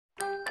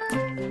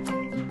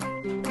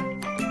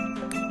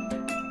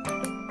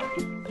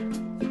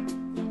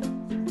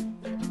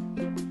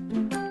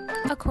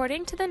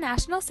According to the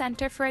National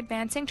Center for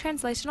Advancing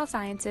Translational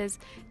Sciences,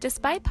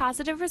 despite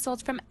positive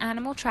results from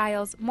animal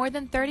trials, more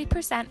than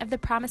 30% of the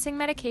promising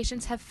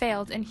medications have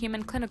failed in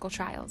human clinical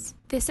trials.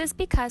 This is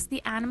because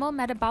the animal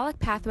metabolic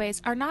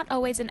pathways are not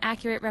always an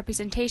accurate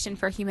representation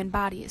for human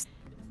bodies.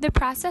 The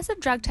process of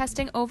drug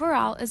testing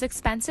overall is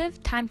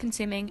expensive,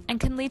 time-consuming, and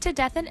can lead to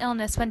death and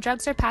illness when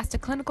drugs are passed to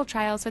clinical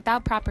trials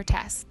without proper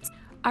tests.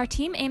 Our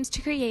team aims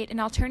to create an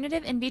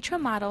alternative in vitro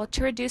model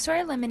to reduce or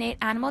eliminate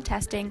animal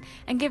testing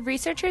and give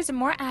researchers a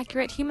more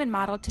accurate human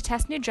model to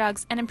test new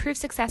drugs and improve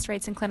success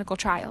rates in clinical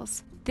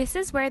trials. This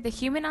is where the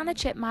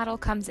human-on-a-chip model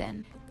comes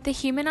in. The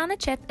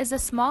human-on-a-chip is a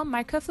small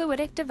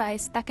microfluidic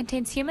device that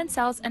contains human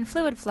cells and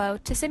fluid flow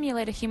to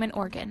simulate a human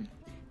organ.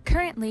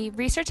 Currently,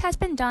 research has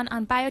been done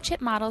on biochip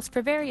models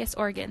for various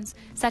organs,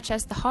 such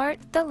as the heart,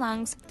 the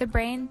lungs, the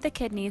brain, the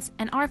kidneys,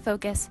 and our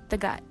focus, the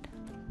gut.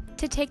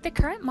 To take the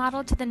current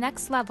model to the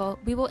next level,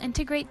 we will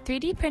integrate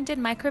 3D printed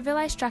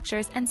microvilli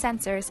structures and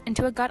sensors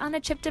into a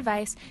gut-on-a-chip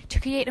device to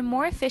create a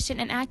more efficient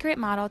and accurate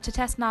model to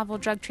test novel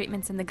drug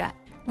treatments in the gut.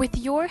 With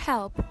your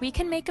help, we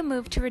can make a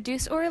move to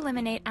reduce or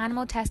eliminate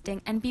animal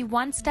testing and be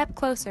one step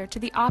closer to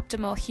the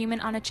optimal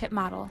human-on-a-chip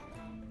model.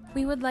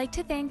 We would like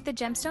to thank the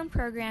Gemstone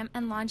Program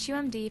and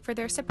LaunchUMD for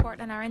their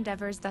support on our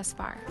endeavors thus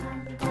far.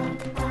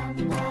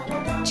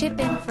 Chip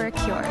in for a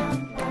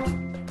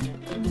cure.